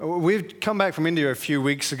we've come back from India a few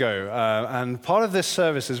weeks ago, and part of this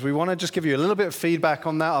service is we want to just give you a little bit of feedback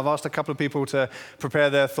on that. I've asked a couple of people to prepare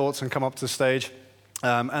their thoughts and come up to the stage.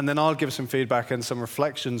 And then I'll give some feedback and some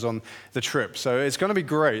reflections on the trip. So it's going to be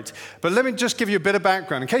great. But let me just give you a bit of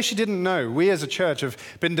background. In case you didn't know, we as a church have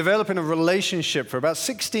been developing a relationship for about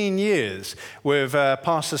 16 years with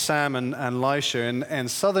Pastor Sam and Lisha in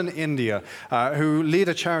southern India, who lead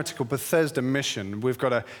a charity called Bethesda Mission. We've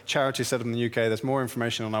got a charity set up in the UK. There's more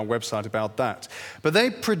information on our website about that. But they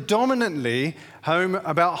predominantly home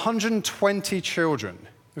about 120 children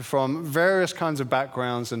from various kinds of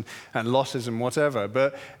backgrounds and losses and whatever.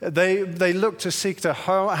 But they look to seek to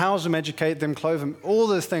house them, educate them, clothe them, all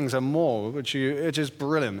those things and more, which is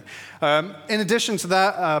brilliant. In addition to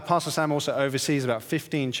that, Pastor Sam also oversees about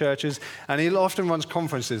 15 churches, and he often runs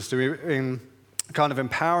conferences to kind of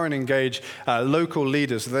empower and engage local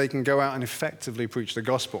leaders so they can go out and effectively preach the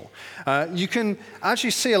gospel. You can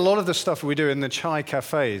actually see a lot of the stuff we do in the Chai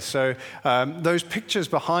Cafes. So those pictures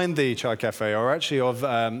behind the Chai Cafe are actually of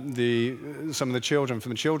some of the children from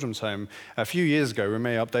the children's home a few years ago. We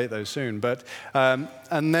may update those soon. But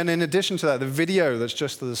and then in addition to that, the video that's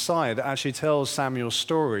just to the side actually tells Samuel's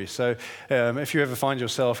story. So if you ever find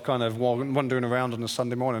yourself kind of wandering around on a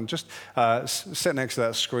Sunday morning, just sit next to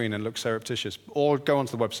that screen and look surreptitious. Or go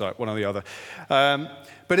onto the website, one or the other.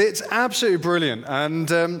 But it's absolutely brilliant.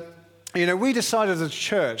 And, we decided as a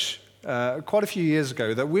church quite a few years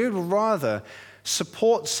ago that we would rather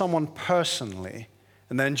support someone personally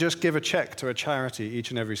and then just give a check to a charity each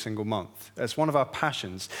and every single month. It's one of our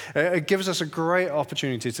passions. It gives us a great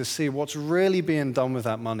opportunity to see what's really being done with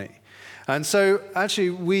that money. And so actually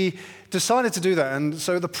we decided to do that. And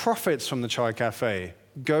so the profits from the Chai Cafe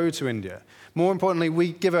go to India. More importantly,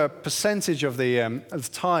 we give a percentage of the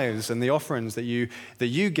tithes and the offerings that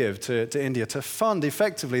you give to India to fund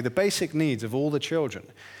effectively the basic needs of all the children.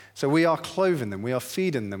 So we are clothing them, we are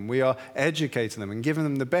feeding them, we are educating them and giving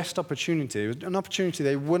them the best opportunity, an opportunity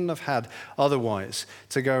they wouldn't have had otherwise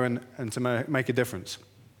to go and to make a difference.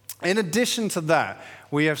 In addition to that,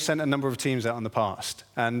 we have sent a number of teams out in the past.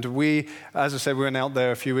 And we, as I said, we went out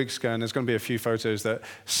there a few weeks ago, and there's going to be a few photos that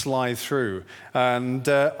slide through. And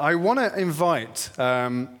I want to invite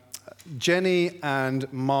Jenny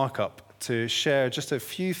and Mark up to share just a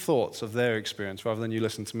few thoughts of their experience, rather than you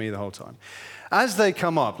listen to me the whole time. As they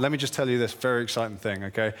come up, let me just tell you this very exciting thing,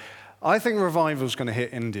 okay? I think revival is going to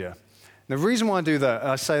hit India. The reason why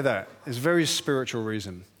I say that, is a very spiritual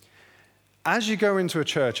reason. As you go into a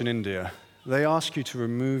church in India, they ask you to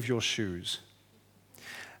remove your shoes.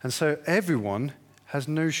 And so everyone has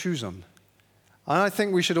no shoes on. And I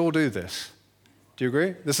think we should all do this. Do you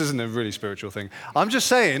agree? This isn't a really spiritual thing. I'm just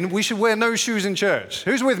saying we should wear no shoes in church.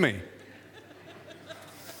 Who's with me?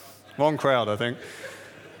 Wrong crowd, I think.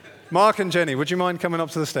 Mark and Jenny, would you mind coming up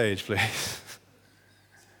to the stage, please?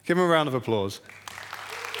 Give them a round of applause.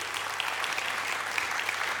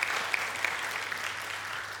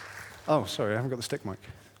 Oh, sorry, I haven't got the stick mic.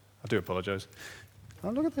 I do apologize. Oh,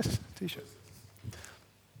 look at this T-shirt.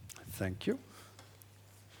 Thank you.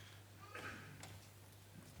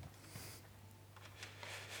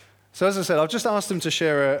 So as I said, I've just asked them to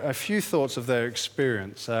share a few thoughts of their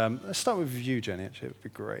experience. Let's start with you, Jenny, actually. It would be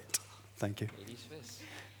great. Thank you.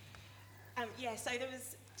 So there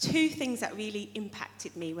was two things that really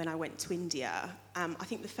impacted me when I went to India. I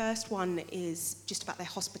think the first one is just about their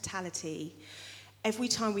hospitality. Every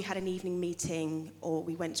time we had an evening meeting or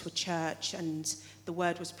we went to a church and the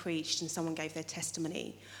word was preached and someone gave their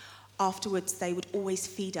testimony, afterwards they would always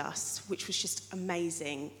feed us, which was just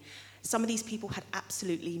amazing. Some of these people had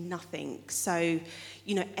absolutely nothing. So,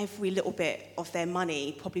 every little bit of their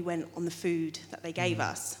money probably went on the food that they gave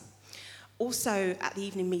us. Also, at the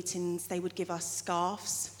evening meetings, they would give us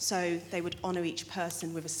scarves. So they would honour each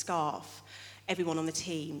person with a scarf, everyone on the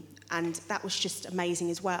team. And that was just amazing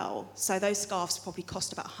as well. So those scarves probably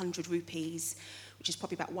cost about 100 rupees, which is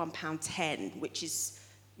probably about £1.10, which is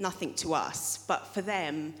nothing to us. But for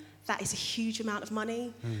them, that is a huge amount of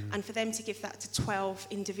money. And for them to give that to 12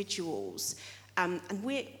 individuals, and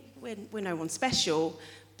we're no one special,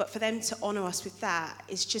 but for them to honour us with that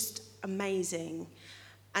is just amazing.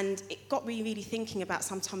 And it got me really thinking about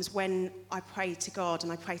sometimes when I pray to God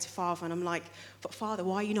and I pray to Father and I'm like, but Father,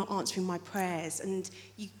 why are you not answering my prayers? And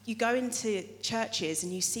you go into churches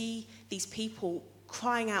and you see these people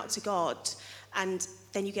crying out to God, and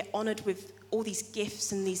then you get honoured with all these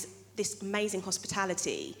gifts and this amazing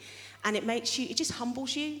hospitality. And it just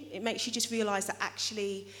humbles you. It makes you just realise that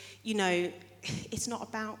actually, it's not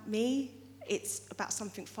about me. It's about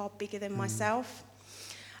something far bigger than myself.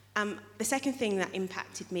 The second thing that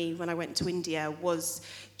impacted me when I went to India was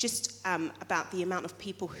just about the amount of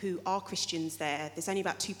people who are Christians there. There's only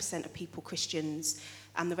about 2% of people Christians,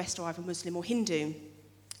 and the rest are either Muslim or Hindu.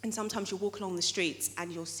 And sometimes you'll walk along the streets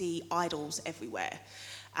and you'll see idols everywhere.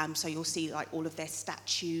 So you'll see like all of their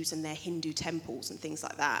statues and their Hindu temples and things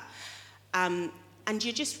like that. And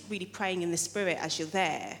you're just really praying in the spirit as you're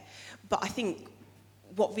there. But I think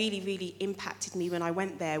what really, really impacted me when I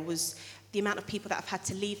went there was the amount of people that have had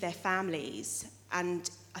to leave their families. And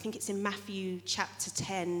I think it's in Matthew chapter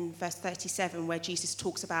 10, verse 37, where Jesus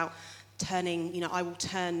talks about turning, I will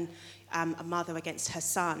turn a mother against her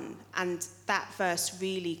son. And that verse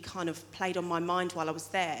really kind of played on my mind while I was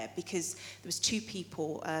there, because there was two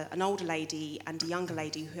people, an older lady and a younger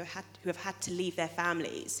lady who have had to leave their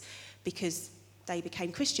families because they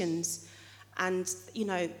became Christians. And,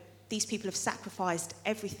 these people have sacrificed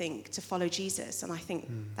everything to follow Jesus. And I think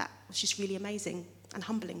that was just really amazing and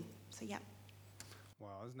humbling. So, yeah.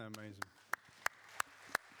 Wow, isn't that amazing?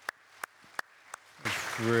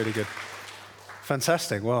 It's really good.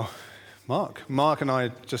 Fantastic. Well, Mark and I,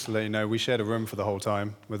 just to let you know, we shared a room for the whole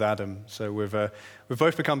time with Adam. So we've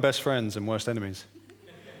both become best friends and worst enemies.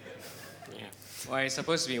 Yeah. Well, it's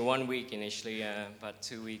supposed to be 1 week initially, but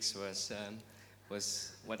 2 weeks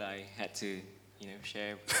was what I had to,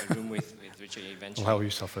 share a room with Richard eventually. Well, how you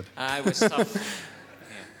suffered. It was tough.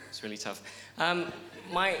 Yeah, it's really tough. I'm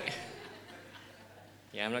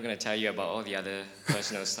not going to tell you about all the other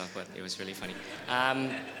personal stuff, but it was really funny.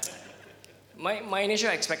 My initial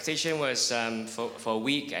expectation was for a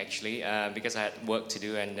week, actually, because I had work to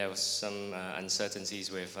do and there was some uncertainties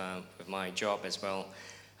with my job as well.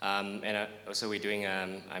 And also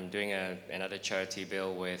I'm doing another charity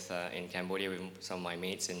bill in Cambodia with some of my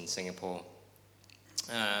mates in Singapore.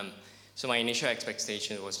 So my initial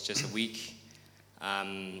expectation was just a week,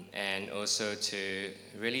 and also to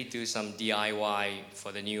really do some DIY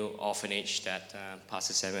for the new orphanage that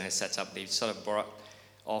Pastor Samuel has set up. They sort of brought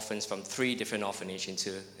orphans from 3 different orphanages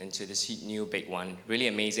into this new big one. Really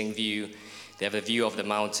amazing view. They have a view of the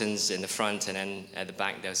mountains in the front, and then at the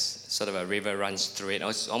back there's sort of a river runs through it.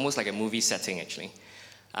 It's almost like a movie setting, actually.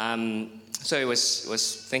 So it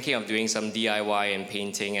was thinking of doing some DIY and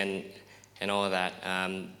painting and all of that.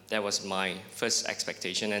 That was my first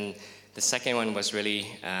expectation, and the second one was really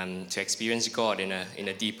to experience God in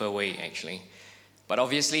a deeper way, actually. But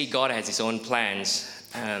obviously, God has His own plans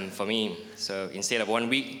for me. So instead of 1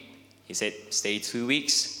 week, He said, stay 2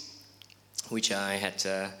 weeks, which I had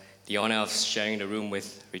the honor of sharing the room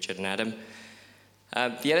with Richard and Adam.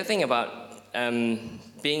 The other thing about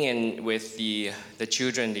being with the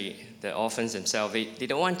children, the orphans themselves, they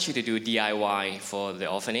don't want you to do DIY for the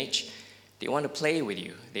orphanage. They want to play with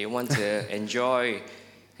you. They want to enjoy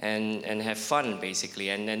and have fun, basically.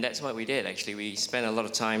 And that's what we did, actually. We spent a lot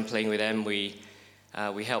of time playing with them. We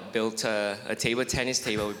helped build a table tennis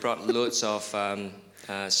table. We brought loads of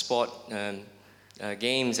sport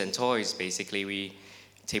games and toys, basically.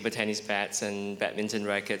 Table tennis bats and badminton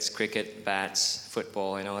rackets, cricket bats,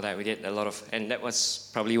 football, and all that. We did a lot of, and that was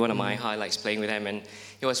probably one of my highlights, playing with them. And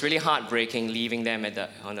it was really heartbreaking leaving them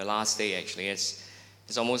on the last day, actually. It's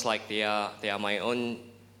almost like they are my own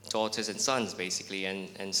daughters and sons, basically.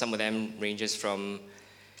 And some of them ranges from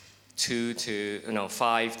 2 to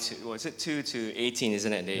 18,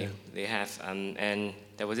 isn't it? They have. And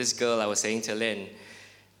there was this girl I was saying to Lynn.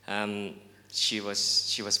 She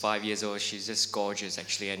was 5 years old. She's just gorgeous,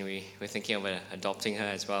 actually, and we're thinking of adopting her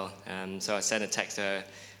as well. So I sent a text to her,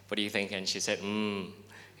 what do you think? And she said,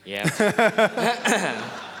 yeah.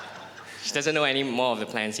 She doesn't know any more of the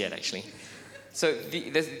plans yet, actually. So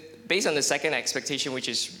based on the second expectation, which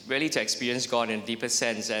is really to experience God in a deeper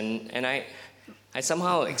sense, and I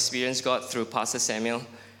somehow experienced God through Pastor Samuel.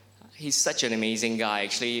 He's such an amazing guy,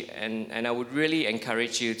 actually, and I would really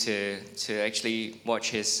encourage you to actually watch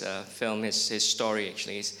his film, his story.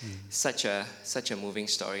 Actually, it's such a moving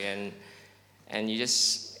story, and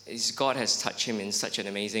God has touched him in such an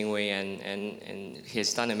amazing way, and he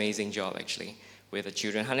has done an amazing job, actually, with the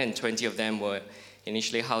children. 120 of them were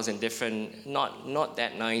initially housed in different, not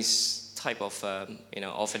that nice type of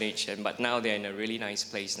orphanage, but now they're in a really nice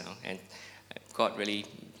place now, and God really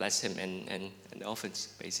blessed him and the orphans,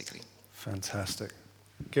 basically. Fantastic.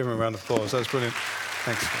 Give him a round of applause. That's brilliant.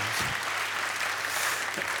 Thanks, guys.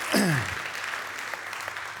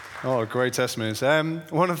 Oh, great testimonies.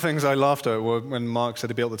 One of the things I laughed at when Mark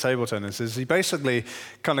said he built the table tennis is he basically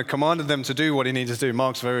kind of commanded them to do what he needed to do.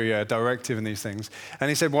 Mark's very directive in these things. And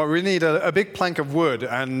he said, well, we need a big plank of wood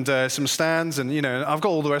and some stands and, I've got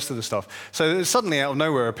all the rest of the stuff. So suddenly out of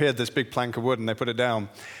nowhere appeared this big plank of wood and they put it down.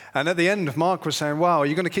 And at the end, Mark was saying, wow, are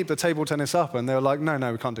you going to keep the table tennis up? And they were like,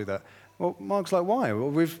 no, we can't do that. Well, Mark's like, why?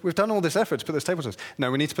 Well, we've done all this effort to put this table tennis.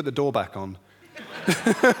 No, we need to put the door back on.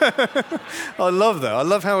 I love that. I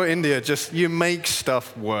love how India you make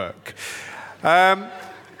stuff work.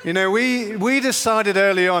 We decided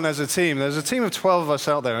early on as a team, there's a team of 12 of us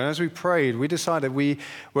out there, and as we prayed, we decided we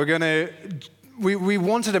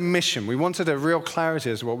wanted a mission. We wanted a real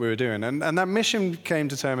clarity as to what we were doing. And that mission came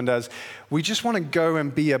determined as we just want to go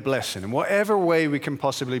and be a blessing in whatever way we can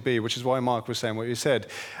possibly be, which is why Mark was saying what you said.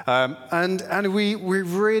 And we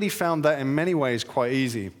really found that in many ways quite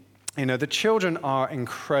easy. The children are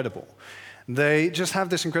incredible. They just have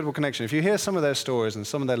this incredible connection. If you hear some of their stories and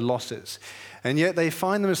some of their losses, and yet they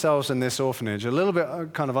find themselves in this orphanage a little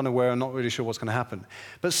bit kind of unaware and not really sure what's going to happen.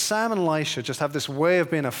 But Sam and Elisha just have this way of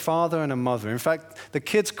being a father and a mother. In fact, the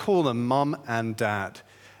kids call them Mum and Dad.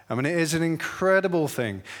 I mean, it is an incredible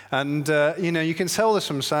thing. And, you can tell this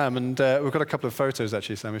from Sam, and we've got a couple of photos,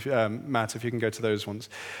 actually, Sam, Matt, if you can go to those ones,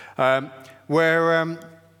 where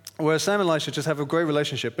Sam and Elisha just have a great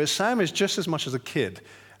relationship. But Sam is just as much as a kid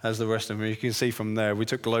as the rest of them. You can see from there, we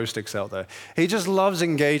took glow sticks out there. He just loves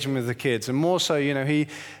engaging with the kids. And more so,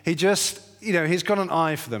 he's got an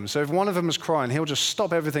eye for them. So if one of them is crying, he'll just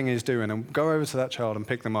stop everything he's doing and go over to that child and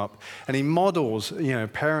pick them up. And he models,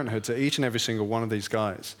 parenthood to each and every single one of these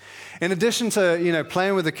guys. In addition to,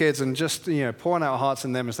 playing with the kids and just, pouring out hearts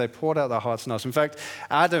in them as they poured out their hearts in us. In fact,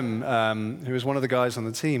 Adam, who was one of the guys on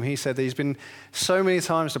the team, he said that he's been so many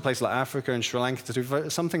times to places like Africa and Sri Lanka to do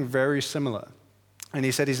something very similar. And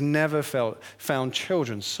he said he's never found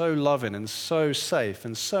children so loving and so safe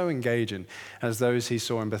and so engaging as those he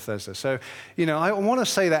saw in Bethesda. So, I want to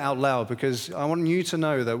say that out loud because I want you to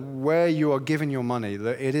know that where you are giving your money,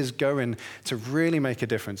 that it is going to really make a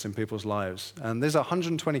difference in people's lives. And there's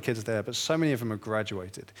 120 kids there, but so many of them have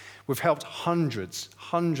graduated. We've helped hundreds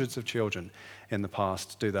of children in the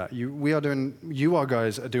past do that. You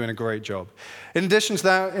guys are doing a great job. In addition to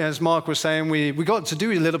that, as Mark was saying, we got to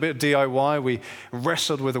do a little bit of DIY. We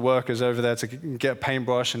wrestled with the workers over there to get a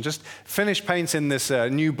paintbrush and just finish painting this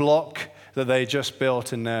new block that they just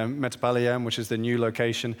built in Metapaliam, which is the new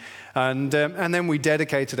location. And then we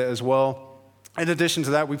dedicated it as well. In addition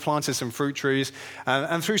to that, we planted some fruit trees,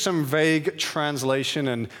 and through some vague translation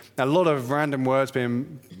and a lot of random words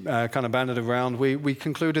being kind of banded around, we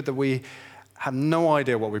concluded that we have no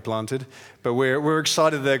idea what we planted, but we're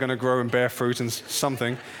excited they're going to grow and bear fruit and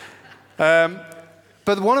something.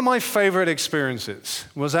 But one of my favorite experiences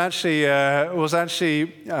was actually with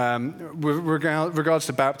regards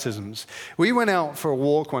to baptisms. We went out for a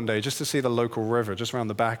walk one day just to see the local river, just around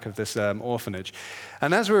the back of this orphanage.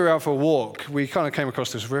 And as we were out for a walk, we kind of came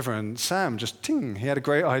across this river, and Sam he had a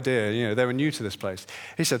great idea. They were new to this place.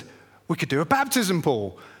 He said, we could do a baptism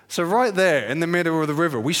pool. So right there in the middle of the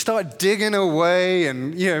river, we started digging away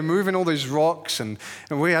and moving all these rocks, and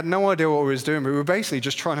we had no idea what we was doing, but we were basically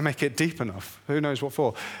just trying to make it deep enough. Who knows what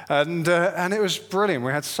for? And it was brilliant.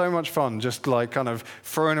 We had so much fun just like kind of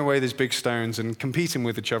throwing away these big stones and competing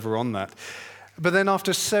with each other on that. But then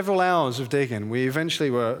after several hours of digging, we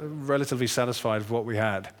eventually were relatively satisfied with what we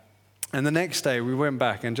had. And the next day, we went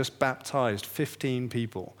back and just baptized 15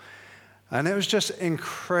 people. And it was just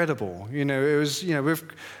incredible.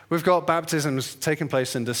 We've got baptisms taking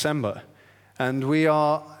place in December. And we're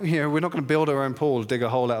not going to build our own pool, dig a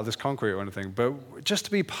hole out of this concrete or anything. But just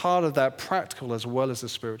to be part of that practical as well as the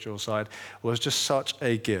spiritual side was just such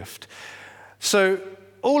a gift. So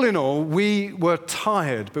all in all, we were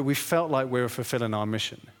tired, but we felt like we were fulfilling our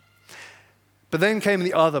mission. But then came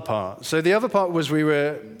the other part. So the other part was we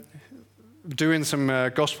were doing some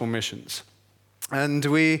gospel missions. And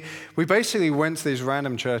we basically went to these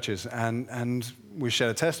random churches and we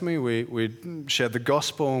shared a testimony, we shared the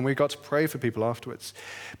gospel, and we got to pray for people afterwards.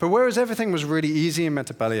 But whereas everything was really easy in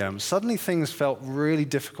Metapaliam, suddenly things felt really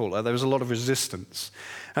difficult. There was a lot of resistance.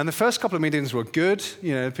 And the first couple of meetings were good.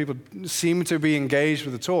 People seemed to be engaged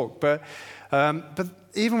with the talk. But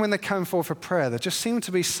even when they came forward for prayer, there just seemed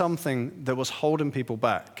to be something that was holding people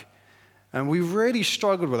back. And we really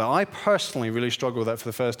struggled with that. I personally really struggled with that for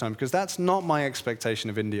the first time because that's not my expectation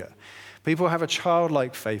of India. People have a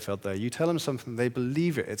childlike faith out there. You tell them something, they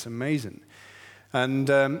believe it. It's amazing. And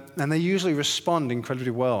they usually respond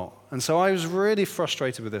incredibly well. And so I was really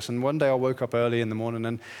frustrated with this. And one day I woke up early in the morning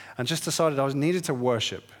and just decided I needed to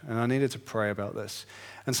worship and I needed to pray about this.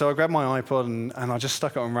 And so I grabbed my iPod and I just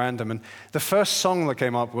stuck it on random. And the first song that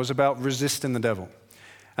came up was about resisting the devil.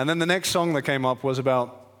 And then the next song that came up it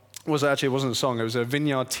wasn't a song, it was a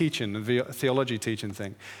vineyard teaching, a theology teaching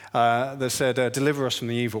thing that said, deliver us from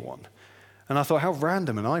the evil one. And I thought, how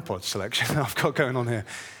random an iPod selection I've got going on here.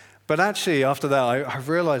 But actually, after that, I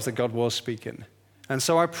realized that God was speaking. And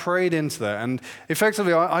so I prayed into that. And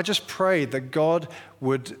effectively, I just prayed that God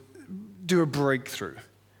would do a breakthrough,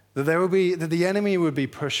 that the enemy would be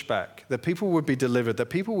pushed back, that people would be delivered, that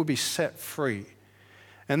people would be set free.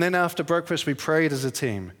 And then after breakfast, we prayed as a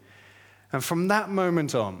team. And from that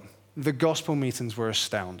moment on, the gospel meetings were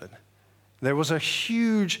astounding. There was a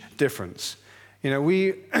huge difference. You know,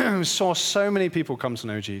 we saw so many people come to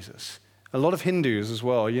know Jesus. A lot of Hindus as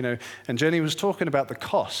well, you know, and Jenny was talking about the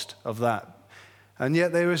cost of that. And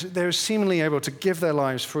yet they were seemingly able to give their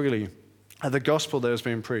lives freely at the gospel that was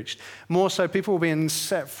being preached. More so, people were being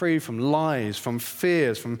set free from lies, from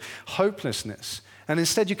fears, from hopelessness. And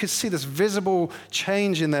instead, you could see this visible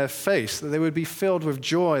change in their face, that they would be filled with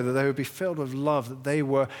joy, that they would be filled with love, that they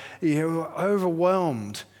were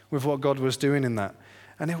overwhelmed with what God was doing in that.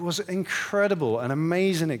 And it was an incredible, an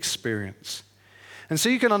amazing experience. And so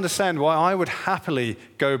you can understand why I would happily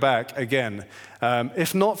go back again,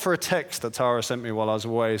 if not for a text that Tara sent me while I was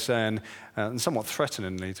away saying, and somewhat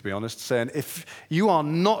threateningly to be honest, saying, if you are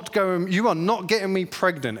not getting me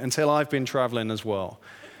pregnant until I've been traveling as well.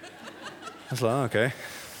 I was like, okay.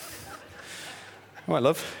 All right,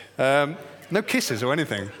 love. No kisses or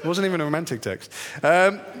anything. It wasn't even a romantic text.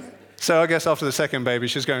 So I guess after the second baby,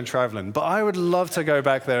 she's going traveling. But I would love to go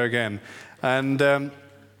back there again. And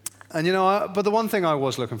you know, but the one thing I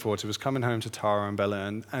was looking forward to was coming home to Tara and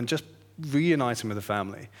Bella and just reuniting with the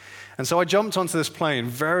family. And so I jumped onto this plane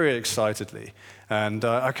very excitedly, and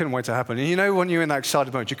I couldn't wait to happen. And you know, when you're in that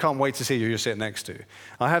excited mode, you can't wait to see who you're sitting next to.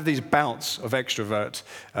 I have these bouts of extrovert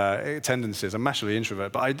tendencies. I'm naturally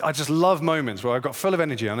introvert, but I just love moments where I've got full of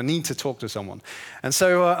energy and I need to talk to someone. And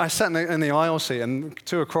so I sat in the aisle seat, and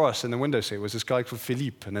two across in the window seat was this guy called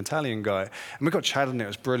Philippe, an Italian guy. And we got chatting, and it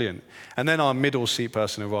was brilliant. And then our middle seat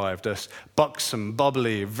person arrived, this buxom,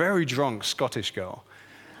 bubbly, very drunk Scottish girl.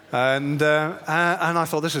 And I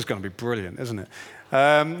thought, this is going to be brilliant, isn't it?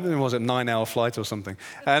 It was a 9-hour flight or something.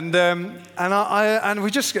 And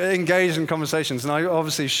we just engaged in conversations. And I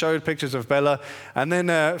obviously showed pictures of Bella. And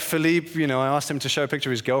then Philippe, you know, I asked him to show a picture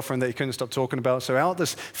of his girlfriend that he couldn't stop talking about. So out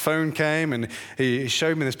this phone came, and he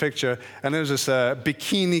showed me this picture. And there was this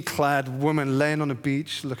bikini-clad woman laying on a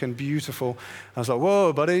beach looking beautiful. I was like,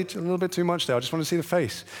 whoa, buddy, a little bit too much there. I just want to see the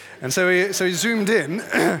face. And so he zoomed in.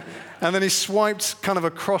 And then he swiped kind of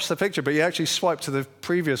across the picture, but he actually swiped to the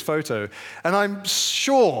previous photo. And I'm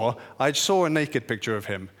sure I saw a naked picture of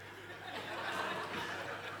him.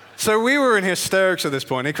 So we were in hysterics at this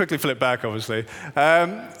point. He quickly flipped back, obviously.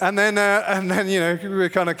 And then, you know, we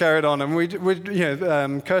kind of carried on.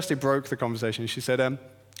 And Kirsty broke the conversation. She said,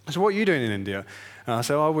 so what are you doing in India? And I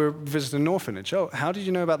said, oh, we're visiting an orphanage. Oh, how did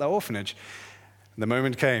you know about that orphanage? And the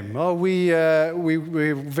moment came. Oh,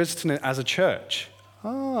 we're visiting it as a church.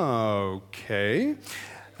 Oh, okay.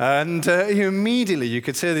 And immediately you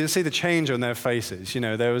could see the change on their faces. You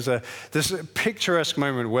know, there was this picturesque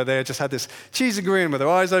moment where they just had this cheesy grin with their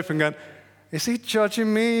eyes open going, is he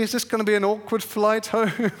judging me? Is this going to be an awkward flight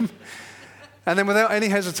home? And then without any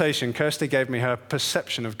hesitation, Kirsty gave me her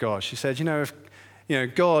perception of God. She said,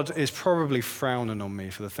 God is probably frowning on me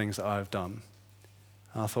for the things that I've done.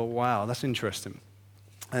 And I thought, wow, that's interesting.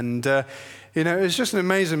 And, it was just an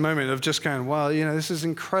amazing moment of just going, wow, this is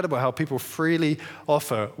incredible how people freely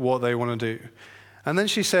offer what they want to do. And then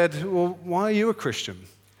she said, well, why are you a Christian?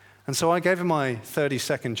 And so I gave her my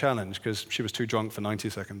 30-second challenge because she was too drunk for 90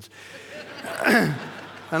 seconds. And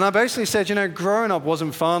I basically said, growing up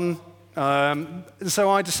wasn't fun. So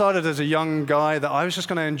I decided as a young guy that I was just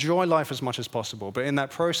going to enjoy life as much as possible. But in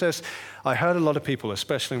that process, I hurt a lot of people,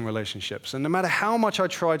 especially in relationships. And no matter how much I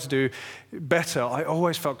tried to do better, I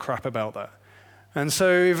always felt crap about that. And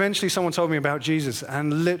so eventually someone told me about Jesus,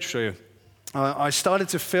 and literally I started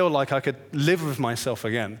to feel like I could live with myself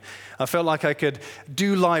again. I felt like I could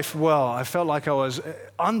do life well. I felt like I was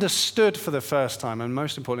understood for the first time, and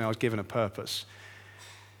most importantly, I was given a purpose.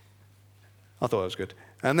 I thought that was good.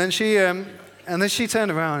 And then she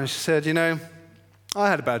turned around and she said, I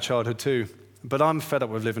had a bad childhood too, but I'm fed up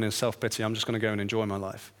with living in self-pity. I'm just going to go and enjoy my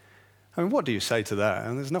life. I mean, what do you say to that?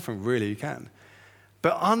 And there's nothing really you can.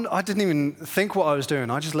 But I didn't even think what I was doing.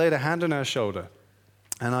 I just laid a hand on her shoulder.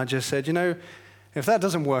 And I just said, if that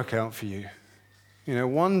doesn't work out for you,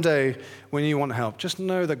 One day when you want help, just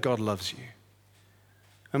know that God loves you.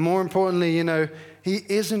 And more importantly, he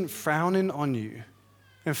isn't frowning on you.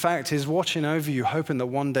 In fact, he's watching over you, hoping that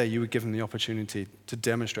one day you would give him the opportunity to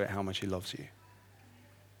demonstrate how much he loves you.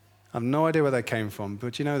 I have no idea where that came from,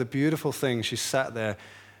 but the beautiful thing, she sat there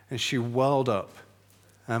and she welled up.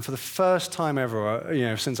 And for the first time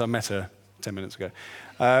ever, since I met her 10 minutes ago,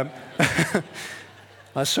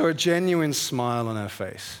 I saw a genuine smile on her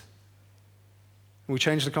face. We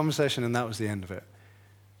changed the conversation, and that was the end of it.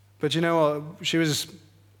 But you know what? She was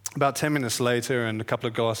about 10 minutes later, and a couple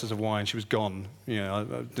of glasses of wine, she was gone. I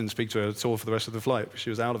didn't speak to her at all for the rest of the flight. She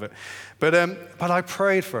was out of it. But I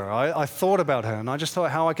prayed for her. I thought about her, and I just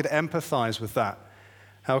thought how I could empathize with that,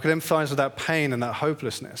 how I could empathize with that pain and that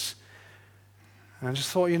hopelessness. And I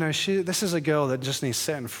just thought, this is a girl that just needs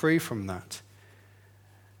setting free from that.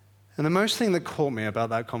 And the most thing that caught me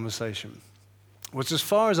about that conversation was, as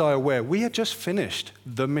far as I was aware, we had just finished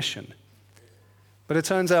the mission. But it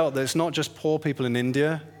turns out that it's not just poor people in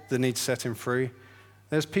India that need setting free.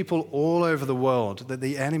 There's people all over the world that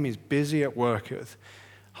the enemy is busy at work with,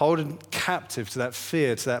 holding captive to that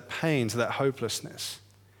fear, to that pain, to that hopelessness.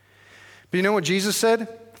 But you know what Jesus said?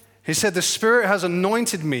 He said, "The Spirit has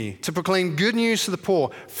anointed me to proclaim good news to the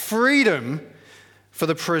poor, freedom for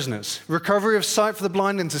the prisoners, recovery of sight for the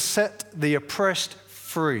blind, and to set the oppressed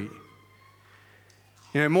free."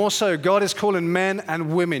 More so, God is calling men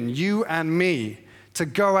and women, you and me, to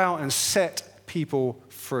go out and set people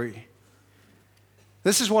free.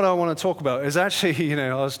 This is what I want to talk about. Is actually,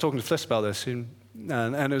 I was talking to Fliss about this, and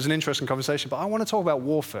it was an interesting conversation, but I want to talk about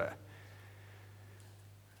warfare.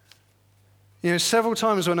 Several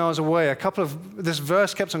times when I was away, this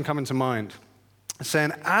verse kept on coming to mind,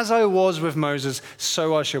 saying, "As I was with Moses,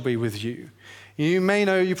 so I shall be with you."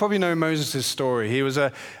 You probably know Moses' story. He was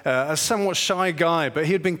a somewhat shy guy, but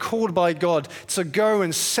he had been called by God to go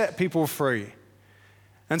and set people free.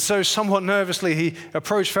 And so somewhat nervously, he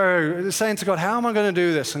approached Pharaoh saying to God, "How am I going to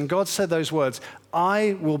do this?" And God said those words,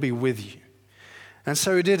 "I will be with you." And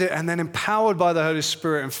so he did it, and then empowered by the Holy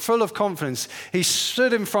Spirit and full of confidence, he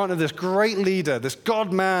stood in front of this great leader, this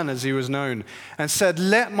God-man as he was known, and said,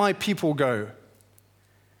 "Let my people go."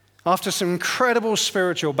 After some incredible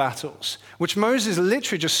spiritual battles, which Moses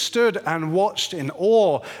literally just stood and watched in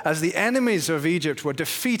awe as the enemies of Egypt were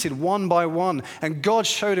defeated one by one, and God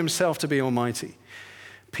showed himself to be almighty.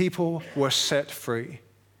 People were set free.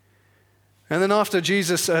 And then after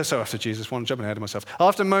Moses,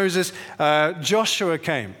 Joshua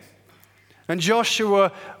came. And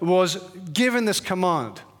Joshua was given this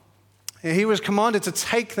command. He was commanded to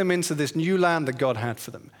take them into this new land that God had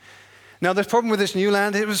for them. Now, the problem with this new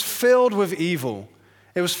land, it was filled with evil.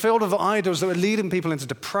 It was filled with idols that were leading people into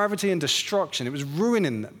depravity and destruction. It was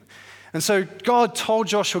ruining them. And so God told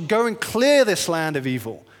Joshua, "Go and clear this land of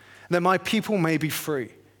evil, that my people may be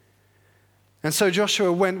free." And so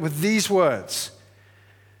Joshua went with these words,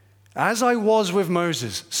 "As I was with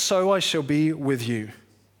Moses, so I shall be with you."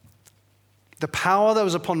 The power that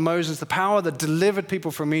was upon Moses, the power that delivered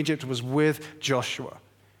people from Egypt, was with Joshua.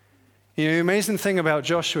 The amazing thing about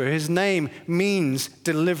Joshua, his name means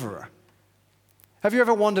deliverer. Have you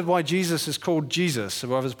ever wondered why Jesus is called Jesus,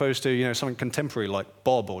 as opposed to something contemporary like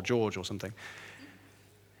Bob or George or something?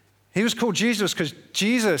 He was called Jesus because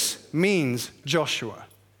Jesus means Joshua.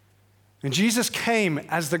 And Jesus came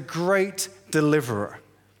as the great deliverer.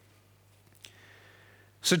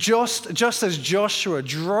 So just as Joshua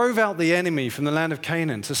drove out the enemy from the land of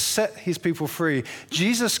Canaan to set his people free,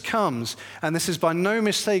 Jesus comes, and this is by no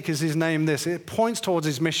mistake is his name this, it points towards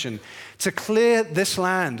his mission, to clear this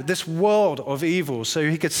land, this world of evil, so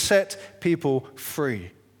he could set people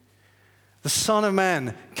free. The Son of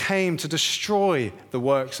Man came to destroy the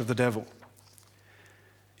works of the devil.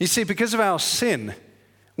 You see, because of our sin,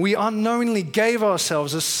 we unknowingly gave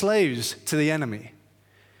ourselves as slaves to the enemy.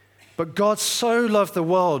 But God so loved the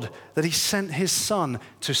world that he sent his Son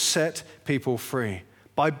to set people free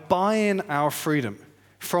by buying our freedom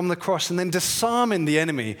from the cross and then disarming the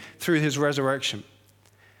enemy through his resurrection.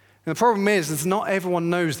 And the problem is that not everyone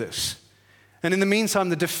knows this. And in the meantime,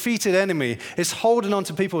 the defeated enemy is holding on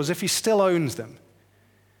to people as if he still owns them.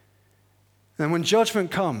 And when judgment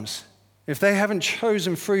comes, if they haven't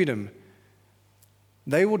chosen freedom,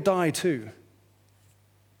 they will die too.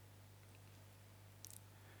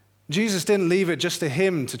 Jesus didn't leave it just to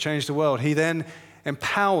him to change the world. He then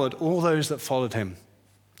empowered all those that followed him.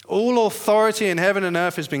 All authority in heaven and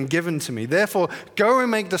earth has been given to me. Therefore, go and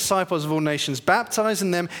make disciples of all nations,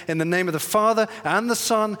 baptizing them in the name of the Father and the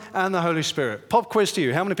Son and the Holy Spirit. Pop quiz to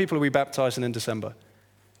you. How many people are we baptizing in December?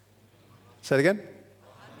 Say it again.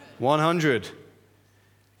 100.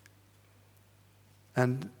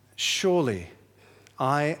 And surely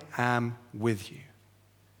I am with you.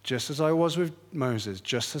 Just as I was with Moses,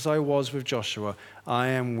 just as I was with Joshua, I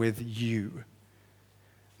am with you.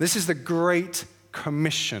 This is the Great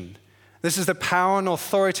Commission. This is the power and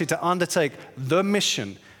authority to undertake the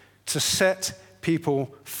mission to set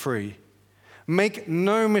people free. Make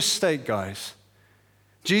no mistake, guys.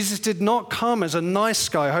 Jesus did not come as a nice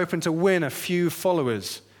guy hoping to win a few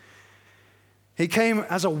followers. He came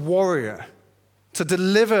as a warrior to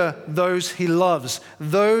deliver those he loves,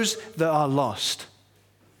 those that are lost.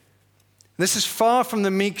 This is far from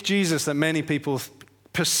the meek Jesus that many people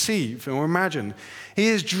perceive or imagine. He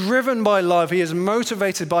is driven by love. He is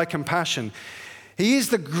motivated by compassion. He is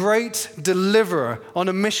the great deliverer on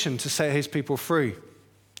a mission to set his people free.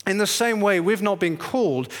 In the same way, we've not been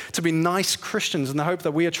called to be nice Christians in the hope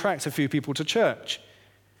that we attract a few people to church.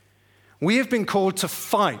 We have been called to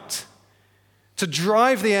fight, to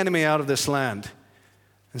drive the enemy out of this land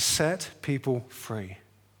and set people free.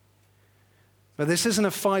 But this isn't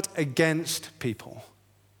a fight against people.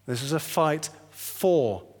 This is a fight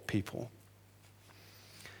for people.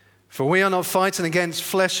 For we are not fighting against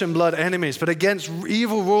flesh and blood enemies, but against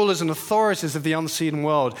evil rulers and authorities of the unseen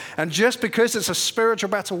world. And just because it's a spiritual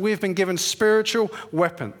battle, we've been given spiritual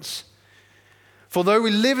weapons. For though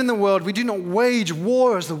we live in the world, we do not wage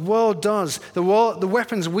war as the world does. The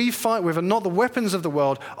weapons we fight with are not the weapons of the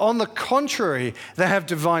world. On the contrary, they have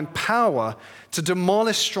divine power to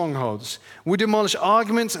demolish strongholds. We demolish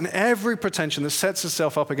arguments and every pretension that sets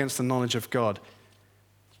itself up against the knowledge of God.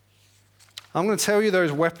 I'm going to tell you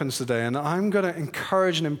those weapons today, and I'm going to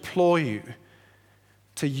encourage and implore you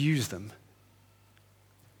to use them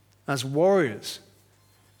as warriors,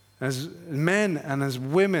 as men and as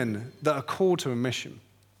women that are called to a mission.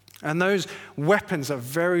 And those weapons are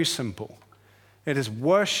very simple. It is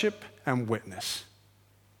worship and witness.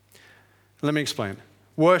 Let me explain.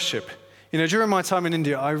 Worship. During my time in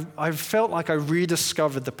India, I felt like I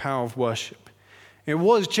rediscovered the power of worship. It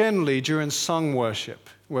was generally during sung worship,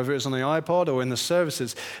 whether it was on the iPod or in the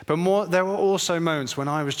services. But there were also moments when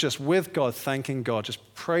I was just with God, thanking God,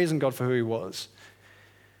 just praising God for who he was.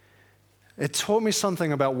 It taught me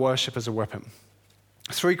something about worship as a weapon.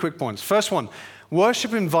 3 quick points. First one,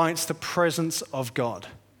 worship invites the presence of God.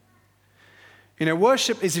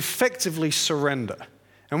 Worship is effectively surrender.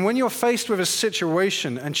 And when you're faced with a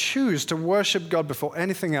situation and choose to worship God before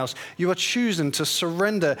anything else, you are choosing to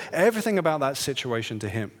surrender everything about that situation to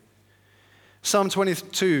him. Psalm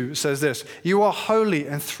 22 says this, "You are holy,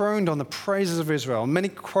 enthroned on the praises of Israel." Many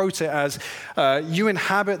quote it as, "You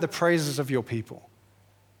inhabit the praises of your people."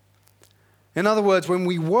 In other words, when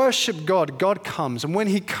we worship God, God comes. And when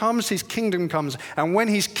he comes, his kingdom comes. And when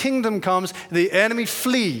his kingdom comes, the enemy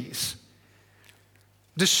flees.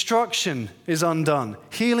 Destruction is undone.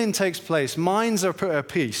 Healing takes place. Minds are put at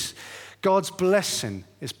peace. God's blessing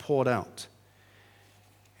is poured out.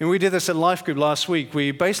 And we did this at Life Group last week.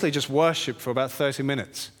 We basically just worshiped for about 30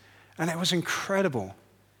 minutes. And it was incredible.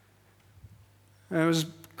 And it was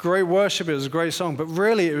great worship. It was a great song. But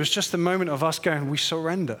really, it was just the moment of us going, we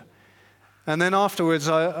surrender. And then afterwards,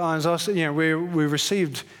 I was asked, we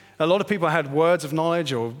received, a lot of people had words of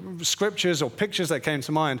knowledge or scriptures or pictures that came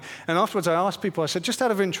to mind. And afterwards, I asked people, I said, just out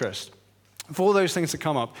of interest, for all those things to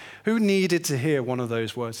come up, who needed to hear one of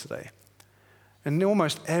those words today? And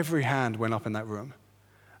almost every hand went up in that room.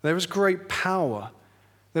 There was great power.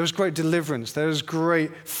 There was great deliverance. There was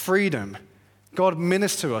great freedom. God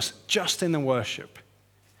ministered to us just in the worship.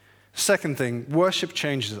 Second thing, worship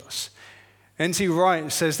changes us. N.T.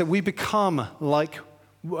 Wright says that we become like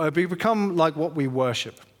what we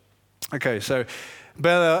worship. Okay, so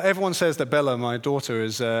Bella, everyone says that Bella, my daughter,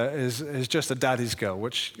 is just a daddy's girl,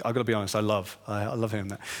 which I've got to be honest, I love hearing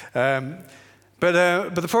that. But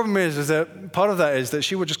the problem is that part of that is that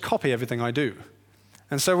she would just copy everything I do.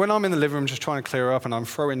 And so when I'm in the living room just trying to clear up and I'm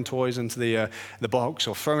throwing toys into the box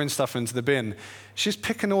or throwing stuff into the bin, she's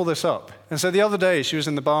picking all this up. And so the other day she was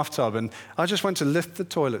in the bathtub and I just went to lift the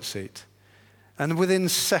toilet seat. And within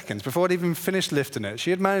seconds, before I'd even finished lifting it, she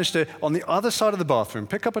had managed to, on the other side of the bathroom,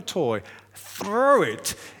 pick up a toy, throw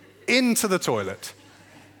it into the toilet.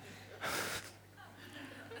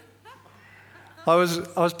 I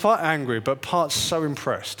was part angry, but part so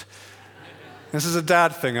impressed. This is a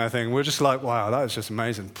dad thing, I think. We're just like, wow, that is just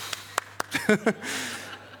amazing. And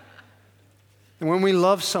when we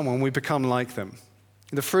love someone, we become like them.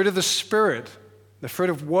 The fruit of the Spirit, the fruit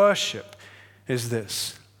of worship is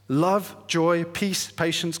this: love, joy, peace,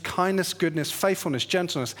 patience, kindness, goodness, faithfulness,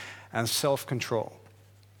 gentleness, and self-control.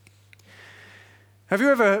 Have you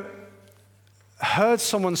ever heard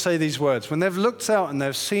someone say these words when they've looked out and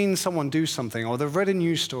they've seen someone do something, or they've read a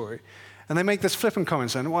news story, And they make this flippant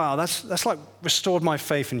comment saying, wow, that's like restored my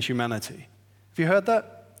faith in humanity. Have you heard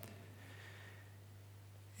that?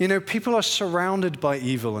 You know, people are surrounded by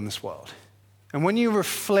evil in this world. And when you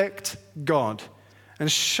reflect God and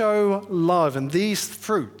show love and these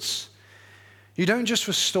fruits, you don't just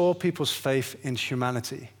restore people's faith in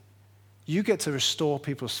humanity. You get to restore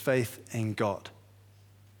people's faith in God.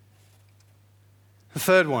 The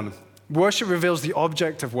third one, worship reveals the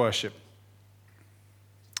object of worship.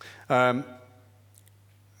 It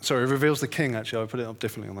reveals the king, actually. I'll put it up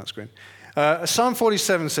differently on that screen. Psalm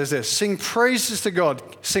 47 says this, sing praises to God,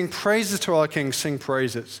 sing praises to our King, sing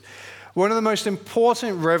praises. One of the most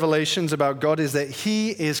important revelations about God is that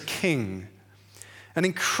he is king. An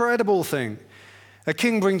incredible thing. A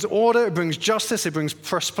king brings order, it brings justice, it brings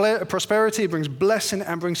prosperity, it brings blessing,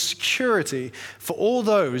 and brings security for all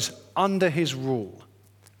those under his rule.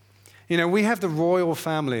 You know, we have the royal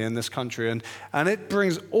family in this country, and it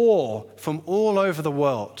brings awe from all over the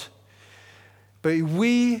world. But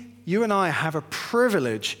you and I have a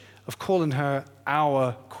privilege of calling her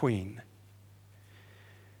our queen.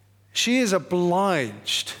 She is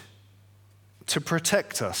obliged to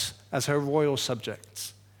protect us as her royal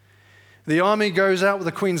subjects. The army goes out with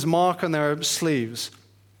the queen's mark on their sleeves.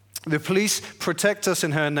 The police protect us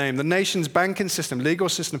in her name. The nation's banking system, legal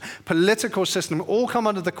system, political system all come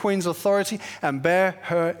under the queen's authority and bear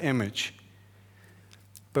her image.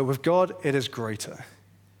 But with God, it is greater.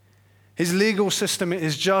 His legal system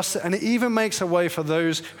is just, and it even makes a way for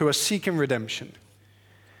those who are seeking redemption.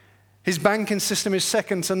 His banking system is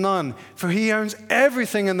second to none, for he owns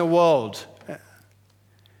everything in the world.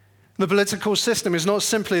 The political system is not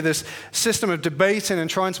simply this system of debating and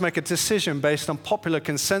trying to make a decision based on popular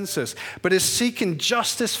consensus, but is seeking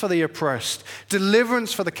justice for the oppressed,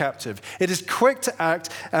 deliverance for the captive. It is quick to act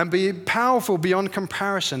and be powerful beyond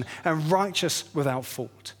comparison and righteous without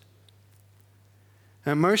fault.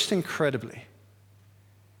 And most incredibly,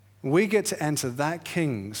 we get to enter that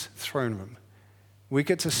king's throne room. We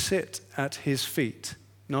get to sit at his feet,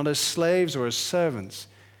 not as slaves or as servants,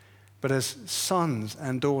 but as sons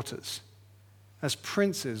and daughters, as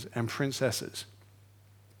princes and princesses.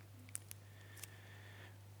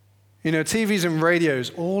 You know, TVs and radios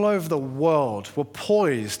all over the world were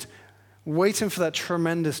poised, waiting for that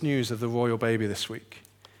tremendous news of the royal baby this week.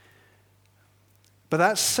 But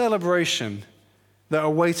that celebration that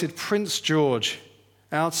awaited Prince George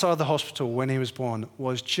outside the hospital when he was born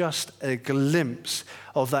was just a glimpse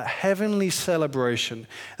of that heavenly celebration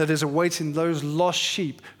that is awaiting those lost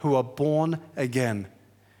sheep who are born again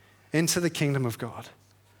into the kingdom of God.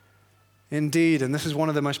 Indeed, and this is one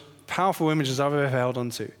of the most powerful images I've ever held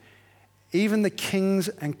onto, even the kings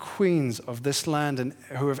and queens of this land and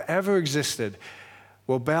who have ever existed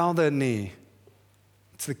will bow their knee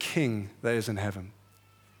to the King that is in heaven.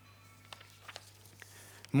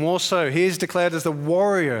 More so, he is declared as the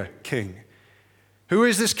warrior king. Who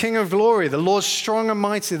is this King of glory? The Lord strong and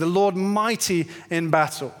mighty, the Lord mighty in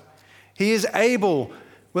battle. He is able,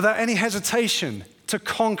 without any hesitation, to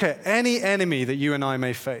conquer any enemy that you and I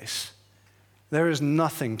may face. There is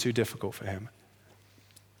nothing too difficult for him.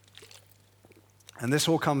 And this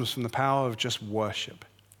all comes from the power of just worship.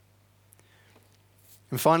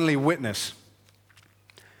 And finally, witness.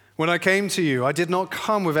 When I came to you, I did not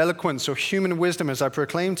come with eloquence or human wisdom as I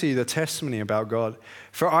proclaimed to you the testimony about God.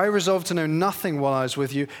 For I resolved to know nothing while I was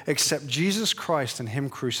with you except Jesus Christ and him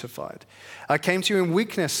crucified. I came to you in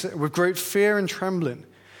weakness with great fear and trembling.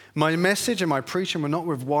 My message and my preaching were not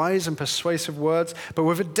with wise and persuasive words, but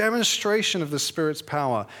with a demonstration of the Spirit's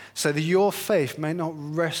power, so that your faith may not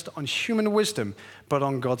rest on human wisdom, but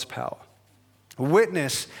on God's power.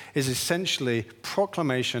 Witness is essentially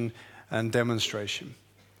proclamation and demonstration.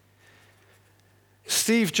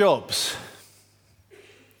 Steve Jobs,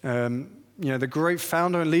 the great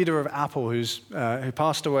founder and leader of Apple, who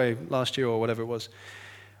passed away last year or whatever it was,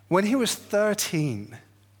 when he was 13,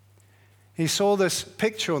 he saw this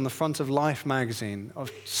picture on the front of Life magazine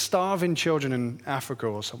of starving children in Africa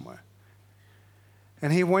or somewhere.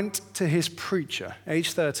 And he went to his preacher,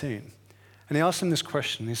 age 13, and he asked him this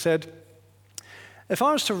question. He said, if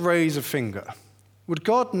I was to raise a finger, would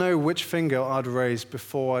God know which finger I'd raise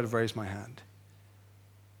before I'd raise my hand?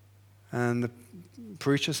 And the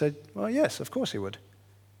preacher said, well, yes, of course he would.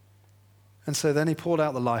 And so then he pulled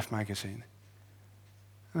out the Life magazine.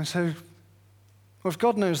 And so, well, if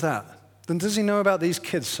God knows that, then does he know about these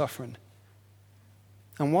kids suffering?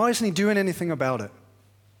 And why isn't he doing anything about it?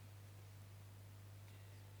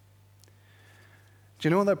 Do you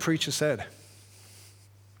know what that preacher said?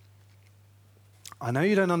 I know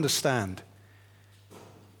you don't understand,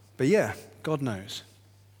 but yeah, God knows.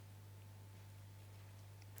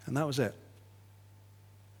 And that was it.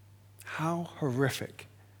 How horrific.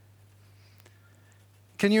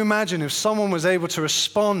 Can you imagine if someone was able to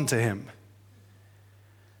respond to him,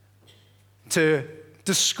 to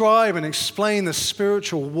describe and explain the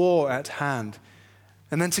spiritual war at hand,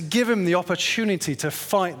 and then to give him the opportunity to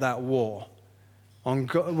fight that war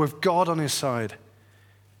with God on his side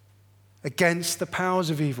against the powers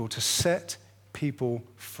of evil, to set people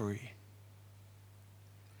free.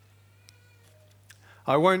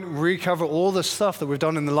 I won't recover all the stuff that we've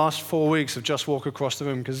done in the last 4 weeks of Just Walk Across the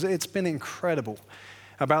Room, because it's been incredible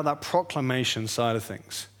about that proclamation side of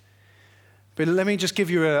things. But let me just give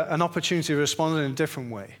you an opportunity to respond in a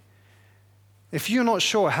different way. If you're not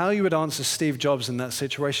sure how you would answer Steve Jobs in that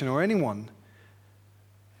situation, or anyone,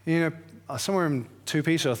 somewhere in 2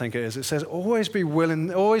 Peter, I think it says, always be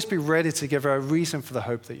willing, always be ready to give a reason for the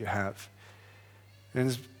hope that you have.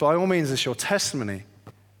 And by all means, it's your testimony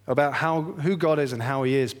about who God is and how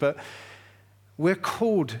he is, but we're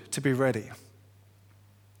called to be ready.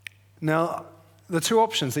 Now, the 2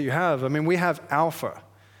 options that you have, we have Alpha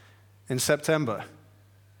in September.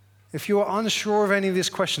 If you are unsure of any of these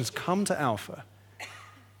questions, come to Alpha.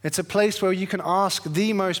 It's a place where you can ask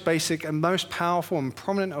the most basic and most powerful and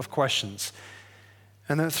prominent of questions,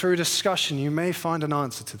 and that through discussion you may find an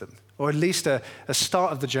answer to them, or at least a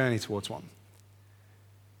start of the journey towards one.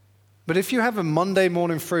 But if you have a Monday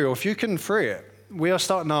morning free, or if you can free it, we are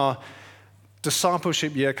starting our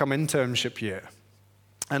discipleship year come internship year.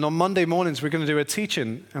 And on Monday mornings, we're going to do a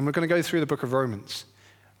teaching, and we're going to go through the book of Romans,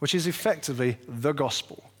 which is effectively the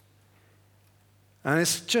gospel. And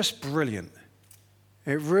it's just brilliant.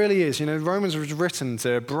 It really is. Romans was written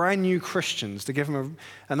to brand new Christians to give them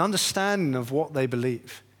an understanding of what they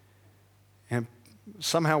believe.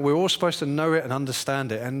 Somehow we're all supposed to know it and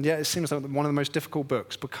understand it, and yet it seems like one of the most difficult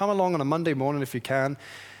books. But come along on a Monday morning if you can,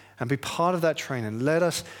 and be part of that training. Let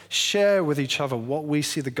us share with each other what we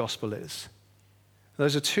see the gospel is.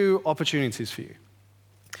 Those are 2 opportunities for you.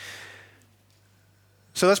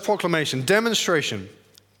 So that's proclamation. Demonstration.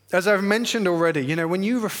 As I've mentioned already, when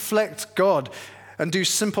you reflect God and do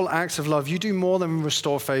simple acts of love, you do more than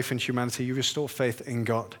restore faith in humanity, you restore faith in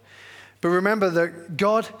God. But remember that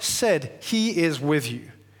God said he is with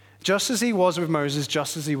you, just as he was with Moses,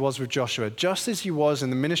 just as he was with Joshua, just as he was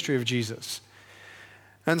in the ministry of Jesus.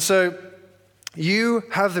 And so you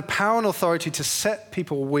have the power and authority to set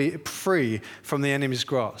people free from the enemy's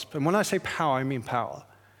grasp. And when I say power, I mean power.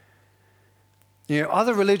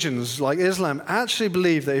 Other religions like Islam actually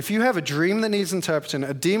believe that if you have a dream that needs interpreting,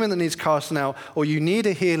 a demon that needs casting out, or you need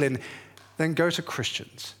a healing, then go to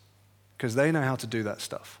Christians, because they know how to do that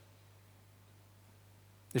stuff.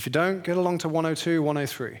 If you don't, get along to 102,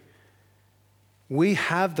 103. We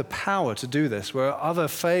have the power to do this, where other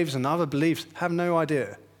faiths and other beliefs have no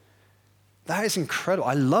idea. That is incredible.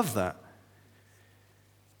 I love that.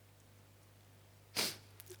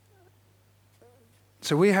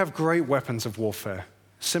 So we have great weapons of warfare,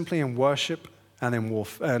 simply in worship and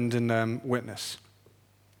in witness.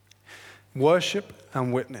 Worship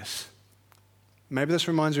and witness. Maybe this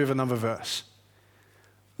reminds you of another verse.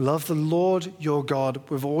 Love the Lord your God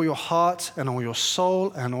with all your heart and all your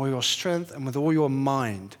soul and all your strength and with all your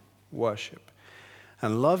mind. Worship.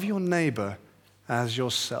 And love your neighbor as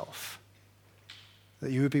yourself. That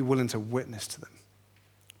you would be willing to witness to them.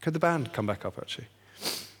 Could the band come back up, actually?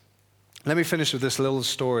 Let me finish with this little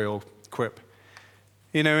story or quip.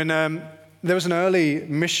 There was an early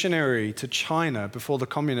missionary to China before the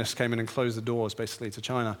communists came in and closed the doors, basically, to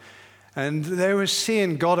China. And they were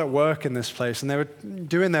seeing God at work in this place, and they were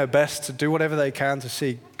doing their best to do whatever they can to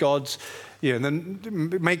see God's, and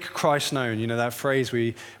then make Christ known, that phrase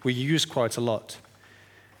we use quite a lot.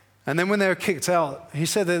 And then when they were kicked out, he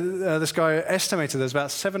said that this guy estimated there's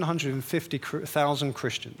about 750,000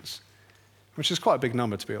 Christians, which is quite a big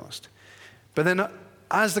number, to be honest. But then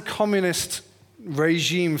as the communist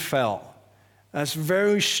regime fell, as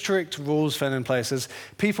very strict rules fell in place, as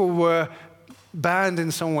people were banned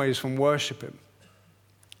in some ways from worshiping,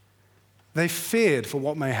 they feared for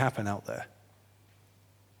what may happen out there.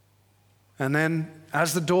 And then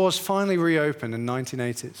as the doors finally reopened in the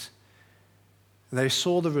 1980s, they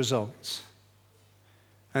saw the results.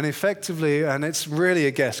 And effectively, and it's really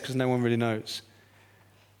a guess because no one really knows,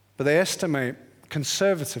 but they estimate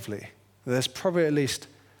conservatively that there's probably at least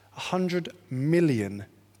 100 million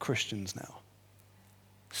Christians now.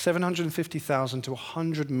 750,000 to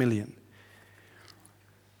 100 million.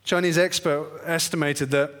 Chinese expert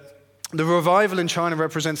estimated that the revival in China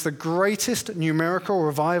represents the greatest numerical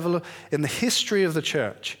revival in the history of the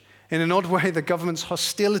church. In an odd way, the government's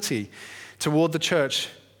hostility toward the church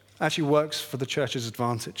actually works for the church's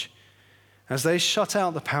advantage. As they shut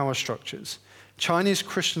out the power structures, Chinese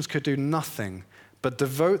Christians could do nothing but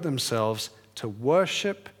devote themselves to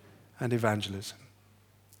worship and evangelism.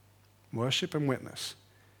 Worship and witness.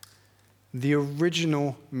 The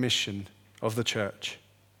original mission of the church.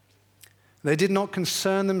 They did not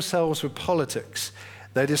concern themselves with politics.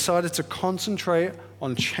 They decided to concentrate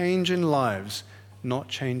on changing lives, not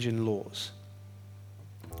changing laws.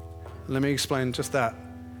 Let me explain just that.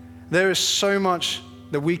 There is so much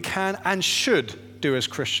that we can and should do as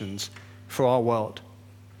Christians for our world.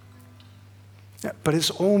 Yeah, but it's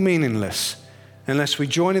all meaningless unless we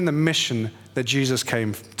join in the mission that Jesus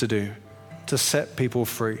came to do, to set people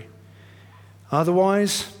free.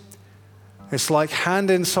 Otherwise, it's like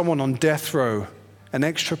handing someone on death row an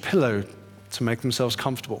extra pillow to make themselves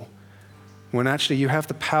comfortable, when actually you have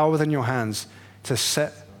the power within your hands to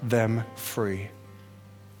set them free.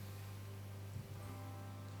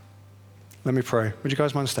 Let me pray. Would you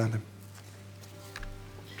guys mind standing?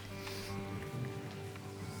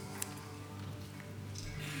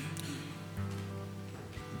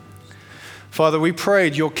 Father, we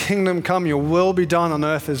prayed, your kingdom come, your will be done on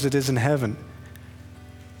earth as it is in heaven.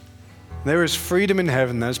 There is freedom in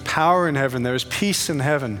heaven, there's power in heaven, there is peace in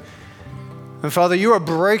heaven. And Father, you are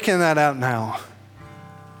breaking that out now.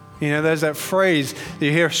 You know, there's that phrase that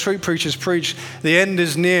you hear street preachers preach, the end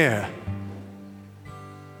is near.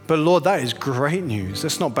 But Lord, that is great news.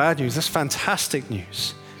 That's not bad news, that's fantastic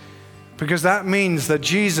news. Because that means that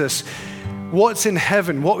Jesus, what's in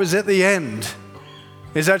heaven, what was at the end,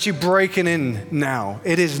 is actually breaking in now.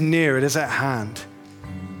 It is near, it is at hand.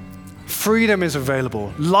 Freedom is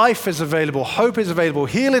available, life is available, hope is available,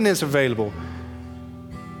 healing is available.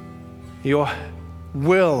 Your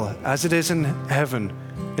will, as it is in heaven,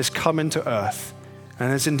 is coming to earth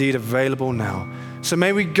and is indeed available now. So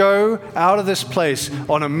may we go out of this place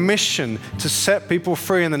on a mission to set people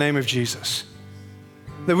free in the name of Jesus.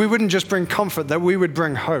 That we wouldn't just bring comfort, that we would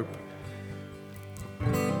bring hope.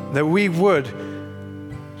 That we would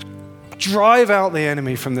drive out the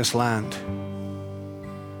enemy from this land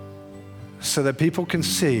so that people can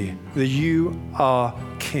see that you are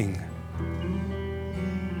King.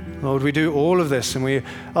 Lord, we do all of this and we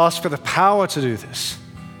ask for the power to do this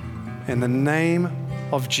in the name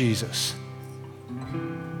of Jesus.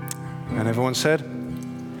 And everyone said,